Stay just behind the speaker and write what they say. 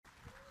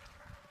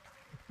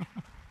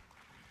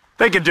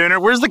Thank you,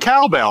 Dooner. Where's the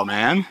cowbell,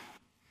 man?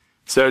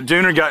 So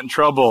Dooner got in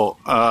trouble.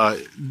 By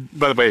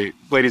the way,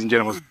 ladies and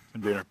gentlemen,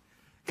 Dooner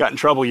got in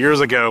trouble years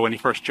ago when he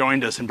first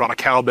joined us and brought a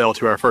cowbell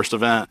to our first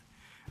event,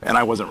 and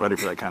I wasn't ready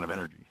for that kind of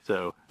energy.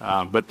 So,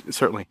 but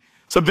certainly.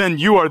 So Ben,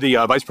 you are the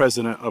Vice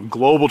President of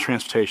Global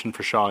Transportation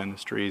for Shaw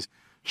Industries.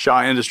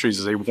 Shaw Industries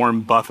is a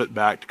Warren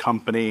Buffett-backed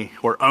company,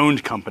 or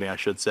owned company, I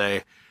should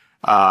say.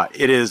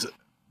 It is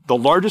the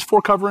largest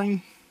floor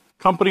covering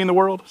company in the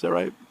world. Is that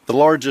right? The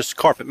largest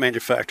carpet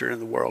manufacturer in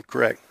the world,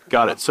 correct.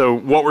 Got it. So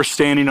what we're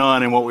standing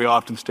on and what we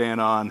often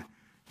stand on,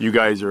 you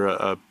guys are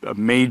a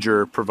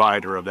major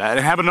provider of that,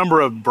 and have a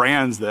number of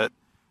brands that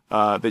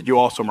you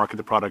also market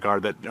the product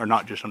that are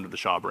not just under the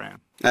Shaw brand.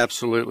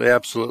 Absolutely.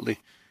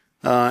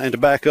 And to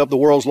back up, the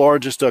world's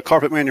largest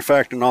carpet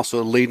manufacturer and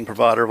also a leading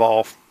provider of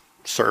all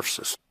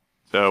surfaces.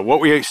 So what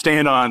we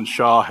stand on,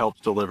 Shaw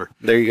helps deliver.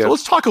 There you go. So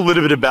let's talk a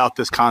little bit about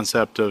this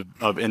concept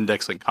of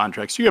index-linked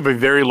contracts. You have a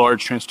very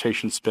large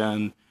transportation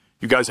spend.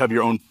 You guys have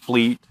your own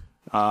fleet,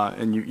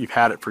 and you've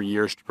had it for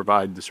years to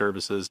provide the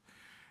services.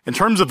 In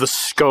terms of the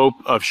scope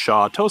of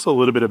Shaw, tell us a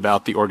little bit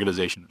about the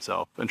organization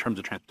itself in terms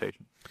of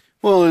transportation.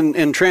 Well,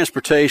 in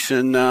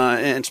transportation,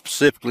 and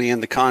specifically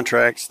in the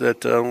contracts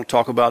that we'll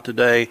talk about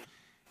today,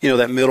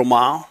 that middle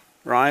mile,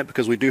 right?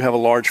 Because we do have a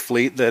large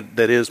fleet that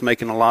is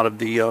making a lot of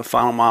the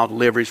final mile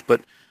deliveries.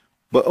 But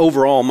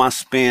overall, my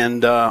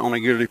spend on a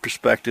yearly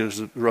perspective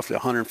is roughly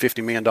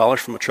 $150 million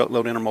from a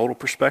truckload intermodal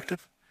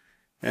perspective.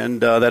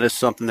 And that is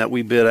something that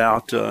we bid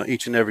out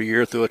each and every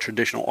year through a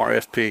traditional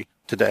RFP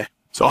today.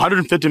 So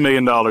 $150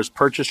 million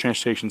purchase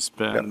transportation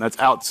spend, and that's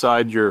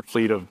outside your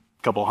fleet of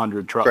a couple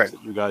hundred trucks Correct.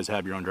 that you guys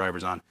have your own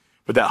drivers on.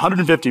 But that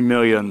 $150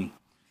 million,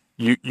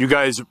 you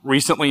guys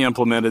recently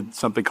implemented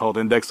something called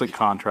index-linked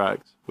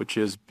contracts, which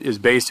is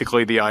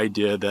basically the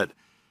idea that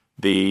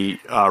the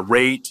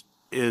rate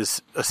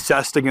is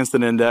assessed against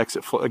an index,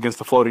 against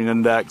the floating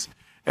index,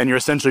 and you're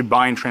essentially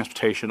buying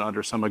transportation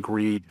under some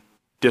agreed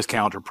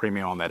discount or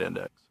premium on that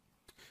index.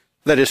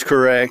 That is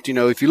correct.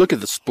 If you look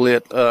at the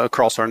split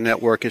across our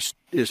network, it's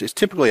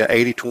typically an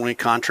 80-20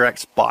 contract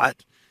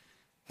spot.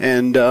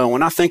 And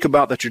when I think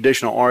about the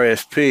traditional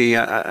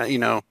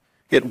RFP,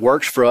 it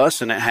works for us,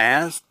 and it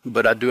has,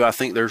 but I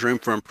think there's room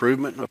for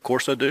improvement. Of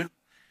course I do.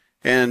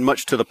 And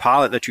much to the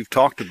pilot that you've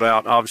talked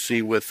about,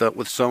 obviously with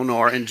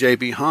Sonar and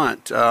JB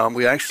Hunt,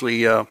 we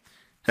actually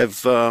have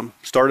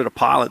started a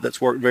pilot that's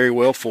worked very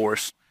well for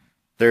us.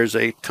 There's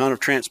a ton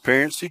of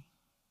transparency,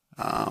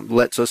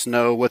 lets us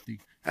know what the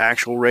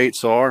actual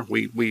rates are.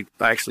 We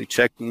actually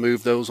check and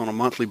move those on a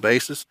monthly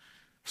basis.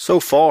 So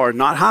far,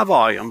 not high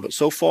volume, but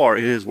so far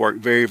it has worked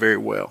very, very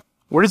well.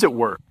 Where does it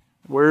work?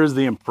 Where is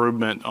the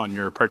improvement on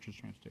your purchase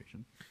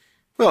transportation?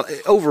 Well,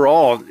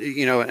 overall,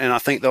 and I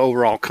think the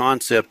overall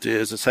concept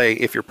is, hey,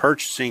 if you're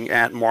purchasing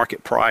at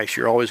market price,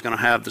 you're always going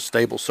to have the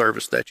stable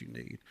service that you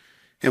need.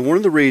 And one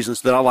of the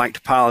reasons that I like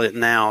to pilot it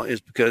now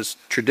is because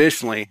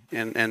traditionally,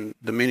 and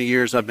the many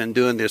years I've been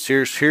doing this,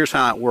 here's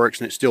how it works,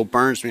 and it still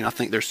burns me. And I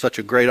think there's such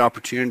a great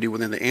opportunity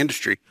within the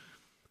industry.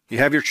 You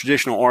have your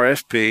traditional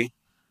RFP,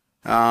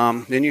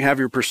 then you have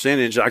your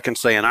percentage. I can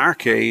say in our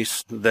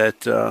case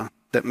that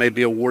may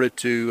be awarded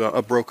to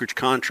a brokerage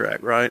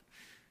contract, right?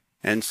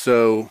 And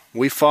so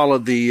we follow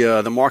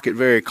the market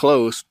very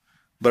close.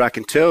 But I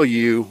can tell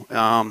you,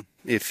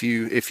 if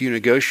you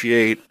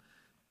negotiate,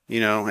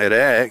 at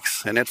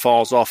X and it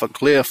falls off a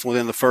cliff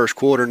within the first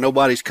quarter,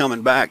 nobody's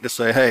coming back to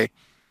say, hey,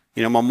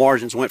 my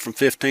margins went from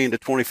 15 to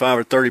 25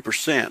 or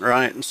 30%,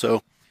 right? And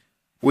so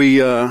we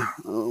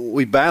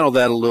battle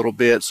that a little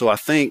bit. So I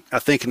think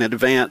an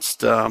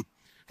advanced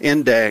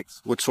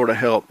index would sort of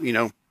help,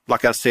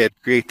 like I said,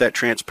 create that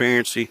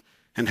transparency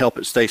and help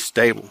it stay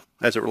stable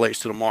as it relates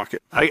to the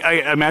market.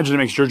 I imagine it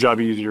makes your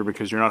job easier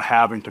because you're not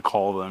having to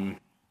call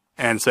them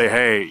and say,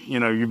 hey,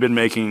 you've been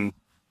making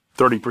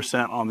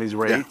 30% on these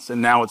rates,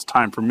 and now it's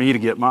time for me to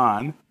get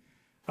mine.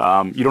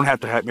 You don't have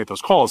to make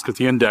those calls because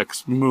the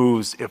index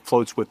moves, it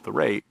floats with the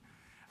rate.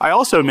 I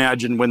also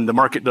imagine when the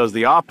market does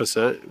the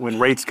opposite, when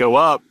rates go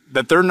up,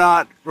 that they're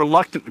not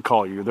reluctant to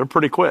call you. They're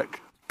pretty quick.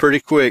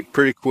 Pretty quick.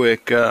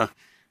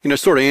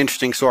 Sort of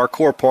interesting. So our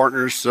core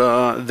partners,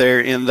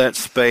 they're in that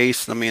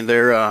space. I mean,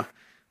 they're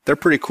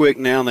pretty quick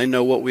now, and they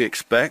know what we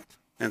expect.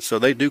 And so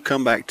they do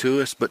come back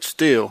to us, but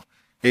still,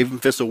 even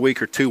if it's a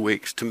week or 2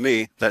 weeks, to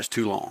me, that's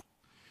too long.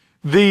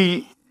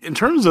 In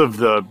terms of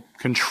the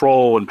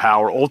control and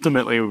power,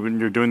 ultimately, when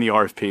you're doing the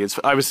RFP,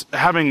 I was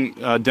having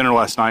dinner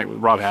last night with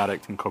Rob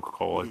Haddock from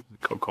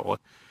Coca-Cola.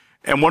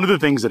 And one of the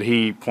things that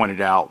he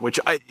pointed out,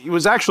 which he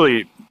was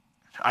actually,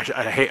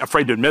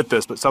 afraid to admit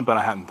this, but something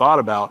I hadn't thought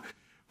about,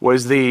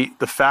 was the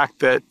fact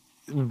that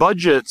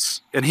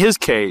budgets, in his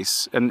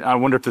case, and I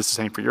wonder if this is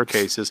the same for your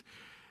case, is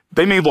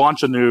they may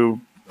launch a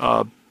new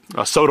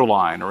a soda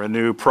line or a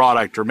new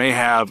product, or may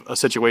have a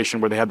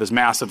situation where they have this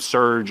massive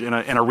surge in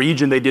a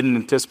region they didn't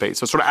anticipate.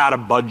 So sort of out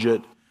of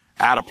budget,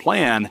 out of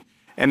plan.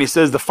 And he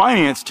says the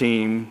finance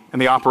team and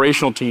the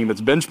operational team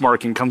that's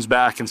benchmarking comes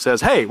back and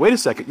says, hey, wait a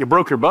second, you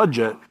broke your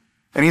budget.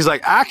 And he's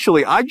like,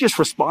 actually, I just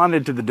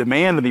responded to the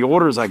demand and the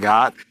orders I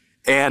got,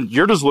 And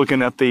you're just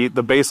looking at the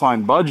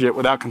baseline budget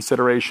without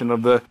consideration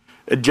of the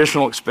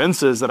additional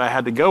expenses that I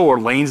had to go, or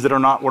lanes that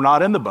were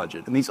not in the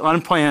budget. And these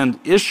unplanned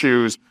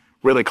issues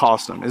really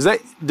cost them.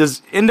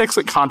 Does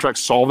index-linked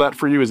contracts solve that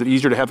for you? Is it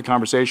easier to have the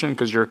conversation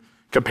because you're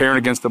comparing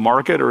against the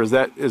market, or is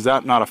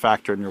that not a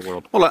factor in your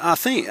world? Well, I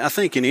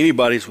think in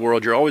anybody's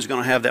world, you're always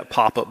going to have that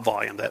pop-up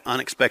volume, that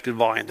unexpected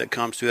volume that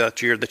comes throughout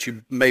the year that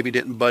you maybe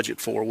didn't budget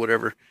for, or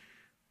whatever.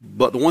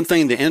 But the one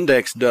thing the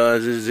index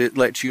does is it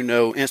lets you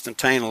know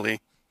instantaneously,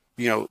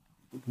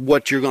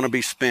 what you're going to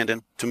be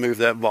spending to move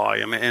that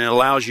volume. And it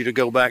allows you to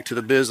go back to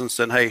the business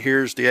and, hey,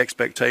 here's the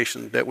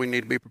expectation that we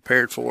need to be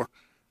prepared for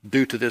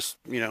due to this,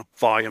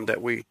 volume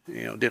that we,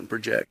 didn't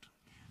project.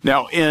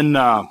 Now, in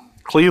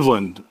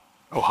Cleveland,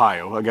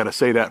 Ohio, I got to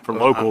say that for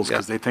locals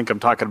because they think I'm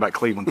talking about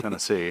Cleveland,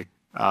 Tennessee.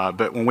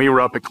 But when we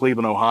were up at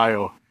Cleveland,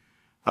 Ohio,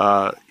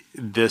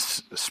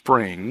 this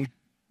spring,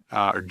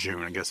 or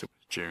June, I guess it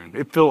was June.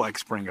 It felt like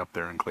spring up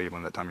there in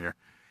Cleveland that time of year.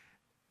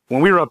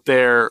 When we were up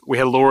there, we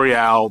had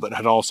L'Oreal that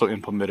had also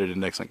implemented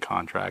index-linked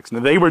contracts.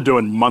 And they were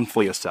doing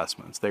monthly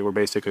assessments. They were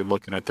basically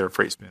looking at their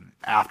freight spend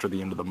after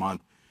the end of the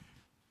month.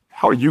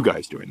 How are you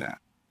guys doing that?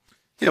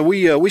 Yeah,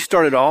 we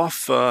started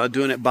off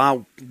doing it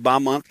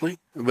bi-monthly,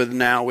 but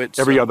now it's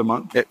every other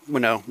month.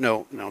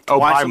 No,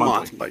 twice a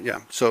month. But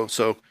yeah,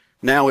 so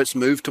now it's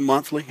moved to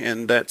monthly,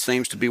 and that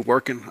seems to be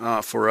working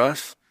for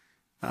us.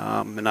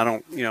 And I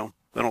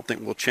don't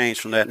think we'll change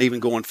from that. And even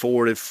going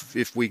forward,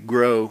 if we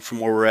grow from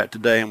where we're at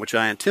today, and which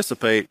I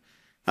anticipate,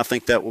 I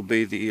think that will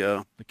be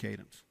the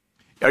cadence.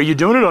 Are you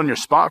doing it on your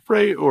spot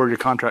freight or your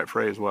contract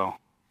freight as well?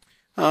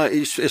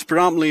 It's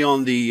predominantly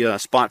on the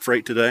spot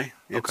freight today.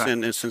 It's Okay.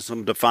 in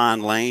some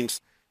defined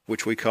lanes,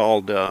 which we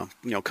called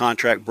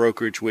contract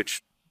brokerage,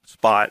 which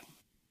spot,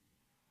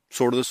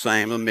 sort of the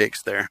same, a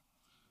mix there.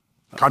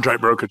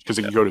 Contract brokerage because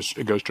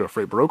it goes to a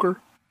freight broker,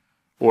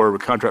 or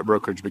contract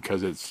brokerage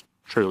because it's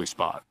truly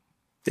spot.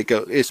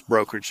 It's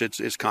brokerage.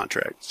 It's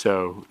contract.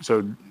 So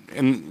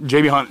and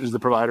JB Hunt is the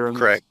provider in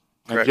this? Correct.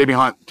 And JB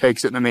Hunt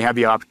takes it, and then they have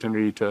the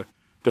opportunity to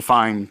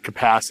define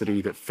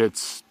capacity that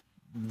fits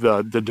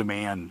the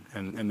demand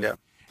and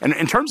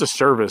in terms of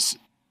service,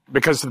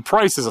 because the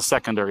price is a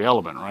secondary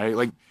element, right?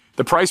 Like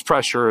the price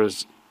pressure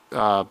is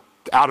out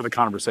of the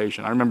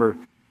conversation. I remember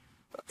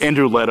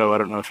Andrew Leto, I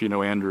don't know if you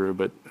know Andrew,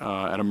 but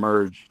at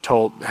Emerge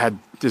had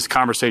this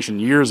conversation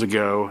years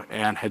ago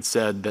and had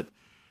said that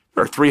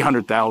there are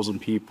 300,000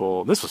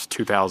 people. This was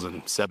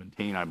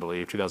 2017, I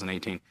believe,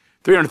 2018.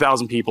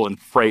 300,000 people in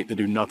freight that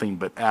do nothing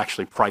but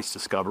actually price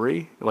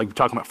discovery. Like we're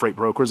talking about freight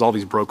brokers, all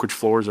these brokerage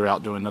floors are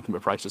out doing nothing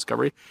but price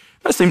discovery.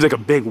 That seems like a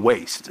big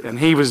waste. And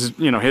he was,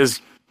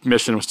 his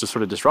mission was to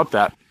sort of disrupt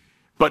that.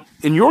 But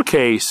in your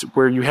case,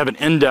 where you have an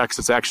index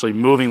that's actually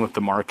moving with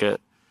the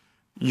market,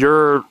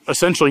 you're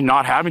essentially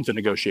not having to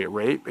negotiate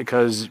rate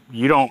because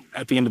you don't,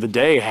 at the end of the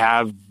day,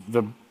 have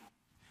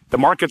the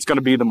market's going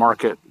to be the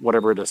market,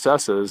 whatever it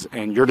assesses,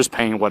 and you're just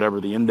paying whatever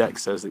the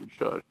index says that you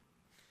should.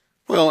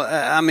 Well,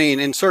 I mean,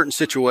 in certain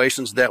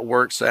situations that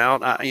works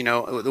out.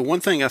 The one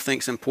thing I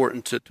think is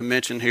important to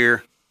mention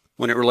here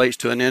when it relates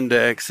to an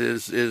index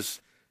is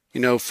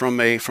from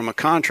a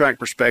contract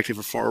perspective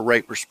or from a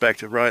rate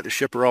perspective, right? The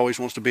shipper always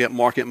wants to be at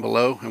market and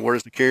below, and where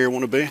does the carrier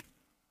want to be?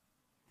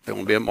 They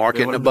want to be at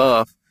market and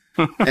above.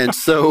 and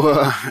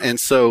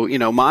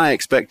so my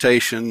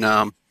expectation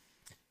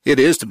it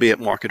is to be at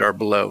market or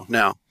below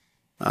now,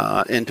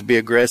 and to be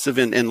aggressive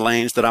in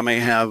lanes that I may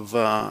have.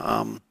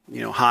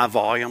 High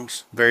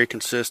volumes, very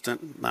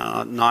consistent,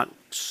 not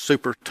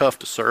super tough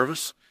to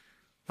service.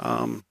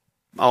 I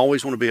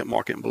always want to be at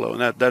market and below,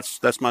 and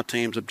that's my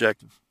team's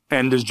objective.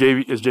 And is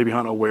JB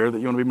Hunt aware that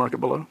you want to be market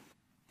below?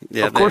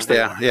 Yeah, of course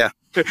they are. Yeah,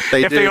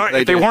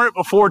 If they weren't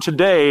before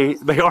today,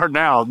 they are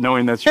now,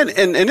 knowing that's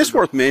and it's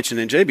worth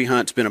mentioning. JB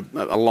Hunt's been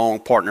a long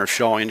partner of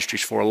Shaw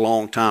Industries for a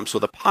long time, so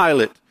the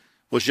pilot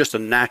was just a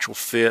natural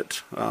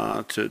fit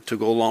to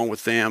go along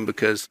with them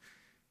because.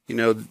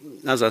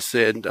 As I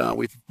said,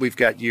 we've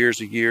got years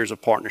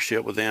of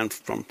partnership with them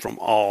from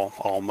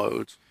all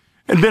modes.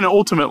 And then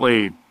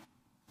ultimately,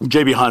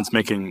 JB Hunt's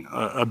making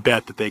a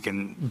bet that they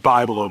can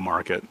buy below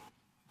market,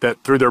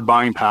 that through their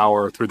buying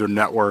power, through their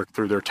network,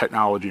 through their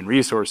technology and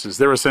resources,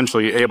 they're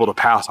essentially able to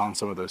pass on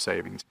some of those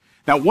savings.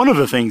 Now, one of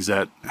the things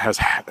that has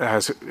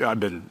I've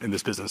been in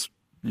this business,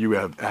 you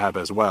have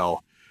as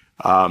well,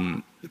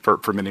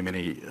 for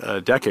many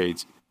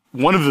decades.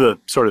 One of the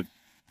sort of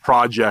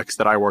projects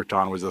that I worked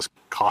on was this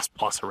cost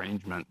plus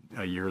arrangement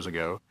years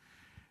ago.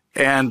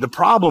 And the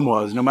problem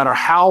was no matter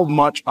how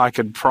much I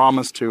could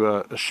promise to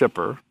a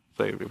shipper,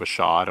 say it was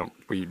Shaw,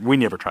 we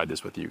never tried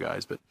this with you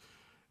guys, but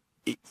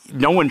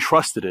no one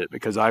trusted it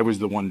because I was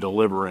the one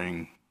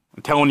delivering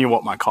and telling you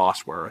what my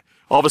costs were.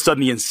 All of a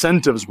sudden the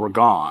incentives were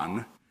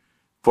gone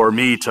for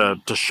me to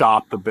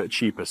shop the bit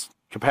cheapest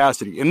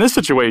capacity. In this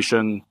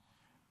situation,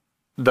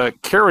 the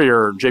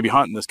carrier, JB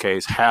Hunt in this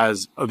case,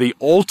 has the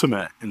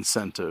ultimate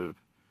incentive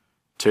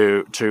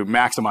to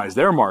maximize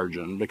their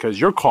margin because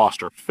your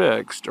costs are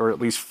fixed, or at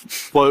least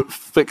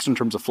fixed in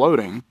terms of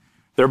floating.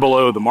 They're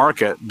below the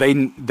market.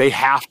 They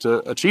have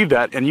to achieve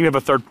that, and you have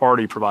a third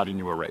party providing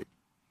you a rate.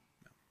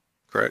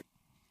 Correct.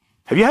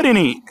 Have you had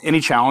any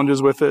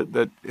challenges with it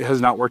that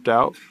has not worked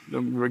out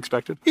than we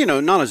expected?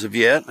 Not as of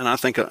yet, and I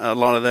think a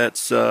lot of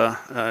that's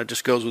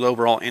just goes with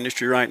overall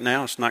industry right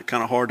now. It's not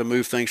kind of hard to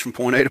move things from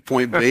point A to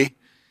point B,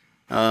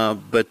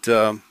 but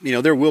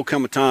there will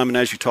come a time, and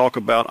as you talk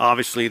about,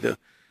 obviously the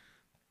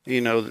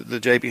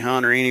JB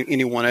Hunt or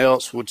anyone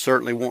else would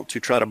certainly want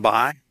to try to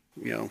buy,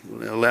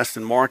 less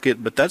than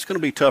market, but that's going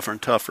to be tougher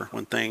and tougher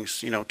when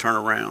things turn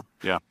around.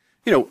 Yeah.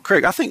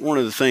 Craig, I think one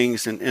of the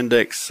things in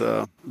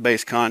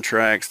index-based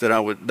contracts that I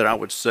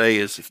would say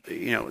is,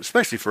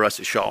 especially for us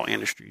at Shaw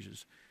Industries,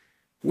 is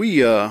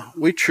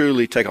we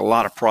truly take a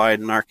lot of pride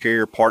in our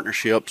carrier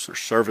partnerships or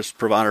service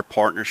provider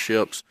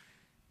partnerships,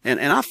 and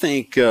I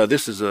think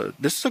this is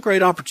a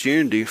great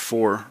opportunity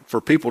for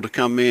people to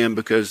come in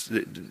because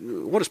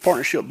what is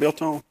partnership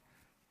built on?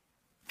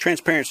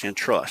 Transparency and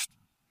trust.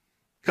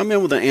 Come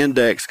in with an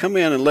index. Come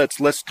in and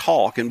let's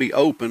talk and be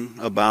open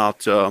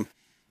about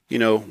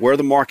where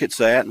the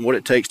market's at and what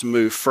it takes to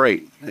move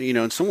freight.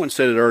 And someone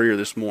said it earlier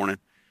this morning,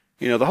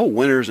 the whole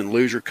winners and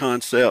loser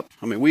concept.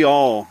 I mean, we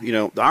all,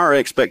 our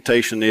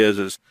expectation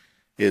is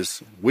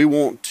we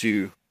want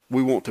to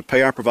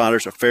pay our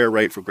providers a fair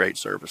rate for great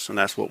service. And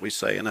that's what we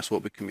say. And that's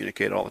what we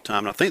communicate all the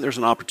time. And I think there's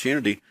an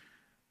opportunity,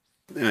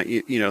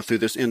 through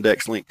this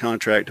index link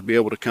contract to be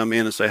able to come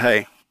in and say,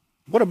 hey,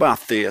 what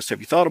about this? Have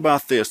you thought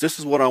about this? This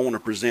is what I want to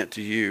present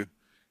to you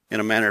in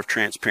a manner of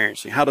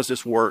transparency. How does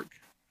this work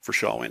for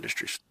Shaw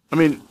Industries? I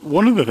mean,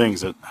 one of the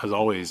things that has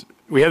always,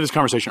 we had this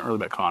conversation earlier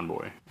about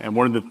Convoy, and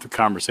one of the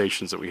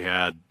conversations that we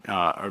had,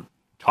 our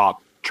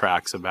top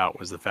tracks about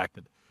was the fact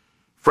that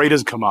freight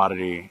is a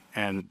commodity,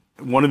 and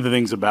one of the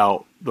things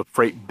about the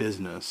freight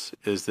business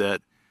is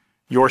that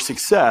your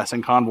success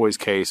in Convoy's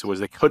case was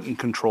they couldn't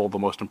control the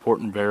most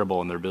important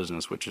variable in their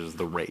business, which is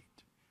the rate,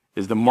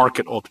 is the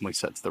market ultimately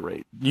sets the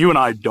rate. You and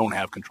I don't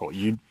have control.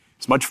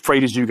 As much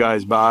freight as you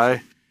guys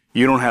buy,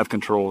 you don't have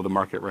control of the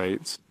market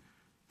rates.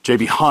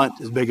 JB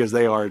Hunt, as big as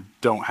they are,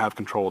 don't have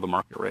control of the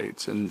market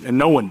rates, and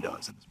no one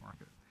does in this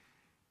market.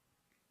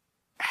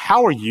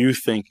 How are you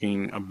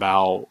thinking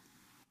about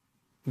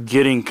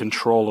getting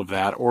control of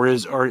that? Or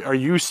are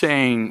you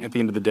saying at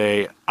the end of the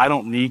day, I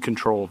don't need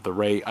control of the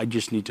rate, I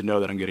just need to know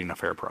that I'm getting a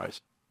fair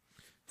price?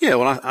 Yeah,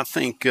 well, I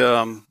think,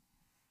 the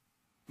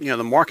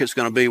market's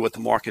going to be what the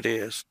market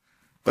is.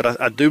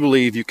 But I do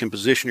believe you can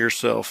position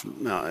yourself,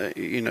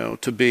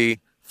 to be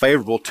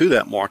favorable to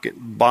that market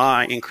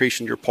by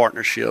increasing your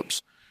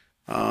partnerships.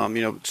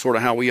 Sort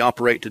of how we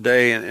operate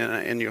today,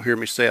 and you'll hear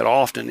me say it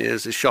often,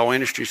 is Shaw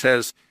Industries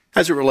has,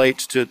 as it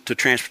relates to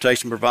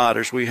transportation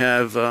providers, we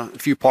have a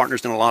few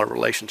partners in a lot of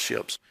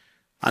relationships.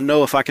 I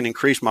know if I can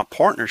increase my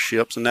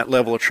partnerships and that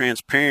level of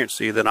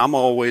transparency, that I'm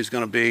always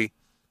going to be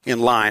in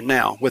line.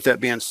 Now, with that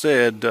being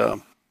said,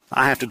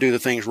 I have to do the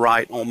things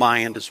right on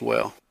my end as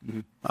well.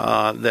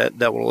 Mm-hmm.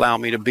 That will allow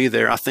me to be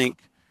there. I think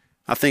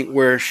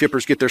where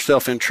shippers get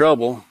themselves in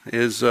trouble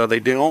is they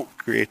don't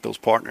create those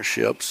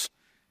partnerships.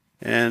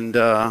 And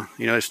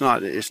it's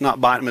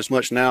not biting them as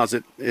much now as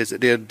it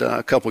did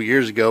a couple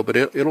years ago, but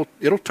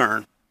it'll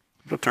turn.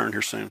 It'll turn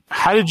here soon.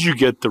 How did you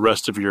get the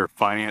rest of your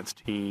finance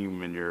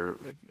team and your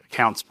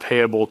accounts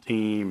payable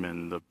team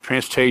and the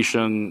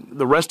transportation,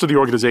 the rest of the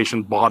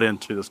organization bought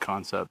into this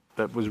concept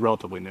that was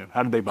relatively new?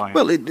 How did they buy in?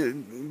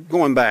 Well,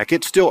 going back,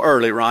 it's still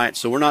early, right?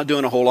 So we're not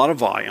doing a whole lot of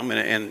volume,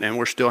 and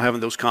we're still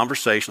having those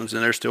conversations,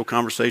 and there's still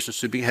conversations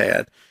to be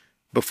had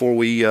before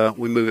we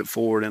move it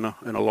forward in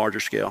a larger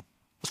scale.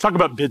 Let's talk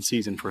about bid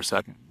season for a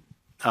second,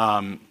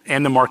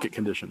 and the market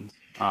conditions.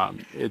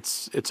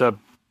 It's a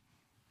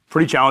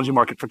pretty challenging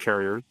market for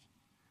carriers.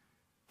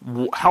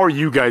 How are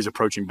you guys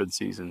approaching bid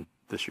season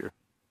this year,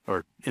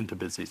 or into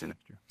bid season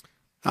next year?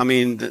 I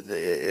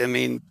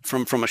mean,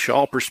 from a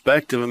Shaw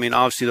perspective,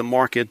 obviously the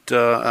market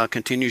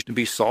continues to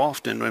be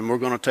soft, and we're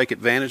going to take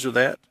advantage of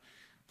that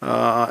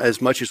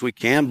as much as we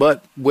can.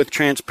 But with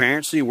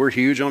transparency, we're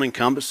huge on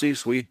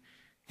incumbencies.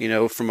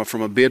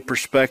 From a bid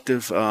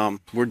perspective,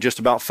 we're just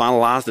about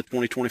finalized the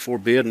 2024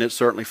 bid, and it's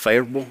certainly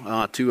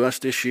favorable to us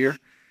this year.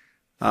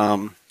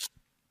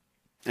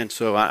 And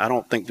so I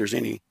don't think there's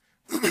any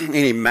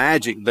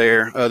magic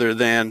there other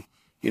than,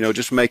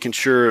 just making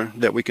sure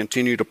that we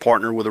continue to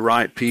partner with the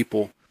right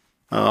people,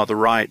 the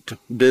right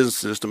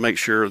businesses to make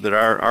sure that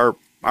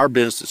our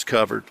business is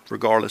covered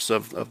regardless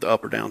of the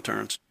up or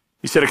downturns.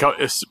 You said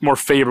it's more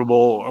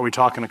favorable. Are we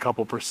talking a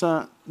couple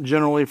percent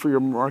generally for your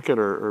market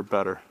or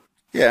better?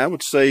 Yeah, I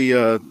would say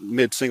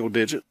mid-single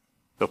digit.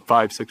 So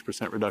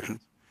 5-6%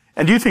 reductions.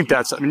 And do you think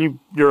that's? You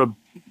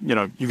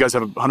guys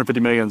have $150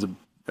 million,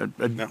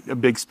 a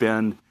big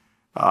spend.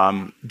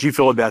 Do you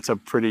feel like that's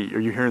are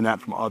you hearing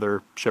that from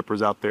other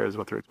shippers out there is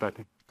what they're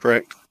expecting?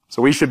 Correct.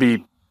 So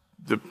the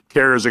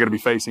carriers are going to be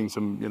facing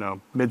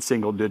some,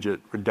 mid-single digit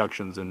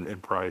reductions in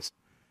price.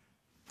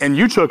 And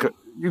you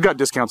got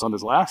discounts on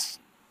this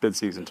last bid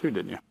season too,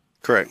 didn't you?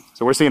 Correct.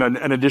 So we're seeing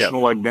an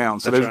additional leg down.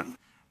 So that's right.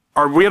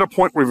 Are we at a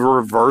point where we've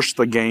reversed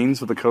the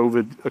gains of the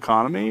COVID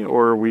economy,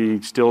 or are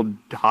we still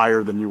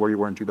higher than where you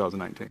were in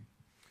 2019?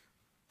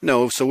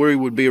 No, so we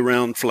would be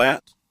around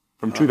flat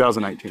from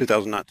 2019.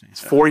 2019.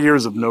 It's 4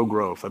 years of no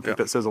growth. I think Yeah.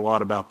 that says a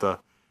lot about the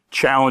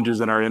challenges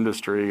in our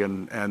industry,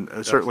 and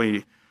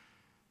certainly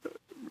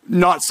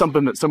not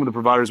something that some of the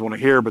providers want to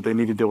hear, but they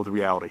need to deal with the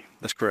reality.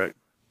 That's correct.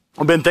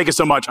 Well, Ben, thank you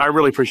so much. I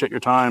really appreciate your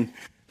time.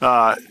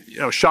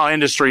 Shaw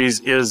Industries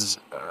is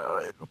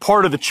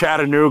part of the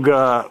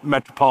Chattanooga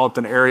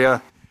metropolitan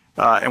area,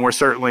 and we're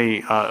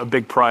certainly a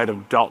big pride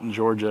of Dalton,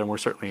 Georgia, and we're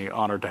certainly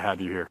honored to have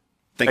you here.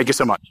 Thank you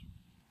so much.